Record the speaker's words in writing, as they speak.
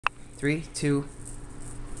3, 2.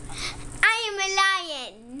 I am a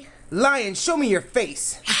lion. Lion, show me your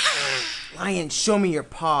face. Lion, show me your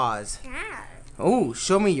paws. Oh,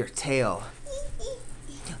 show me your tail.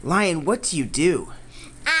 Lion, what do you do?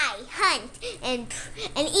 I hunt and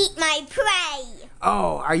eat my prey.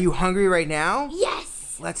 Oh, are you hungry right now?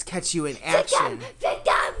 Yes. Let's catch you in action.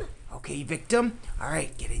 Victim. Okay, victim. All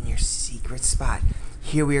right, get in your secret spot.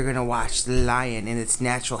 Here we are going to watch the lion in its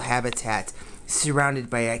natural habitat, surrounded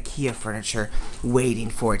by IKEA furniture, waiting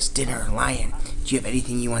for its dinner. Lion, do you have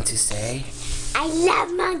anything you want to say? I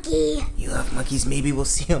love monkey. You love monkeys? Maybe we'll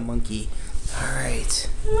see a monkey. All right.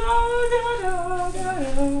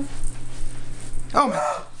 Oh my.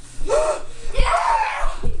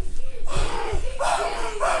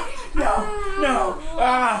 No.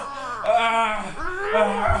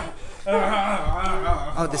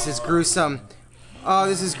 Oh, this is gruesome. Oh,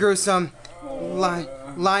 this is gruesome.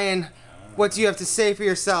 Lion, what do you have to say for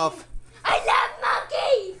yourself? I love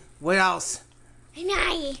monkey. What else? And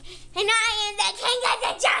I am the king of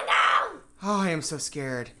the jungle. Oh, I am so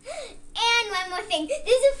scared. And one more thing. There's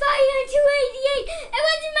a fire on 288. It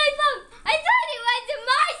wasn't my fault.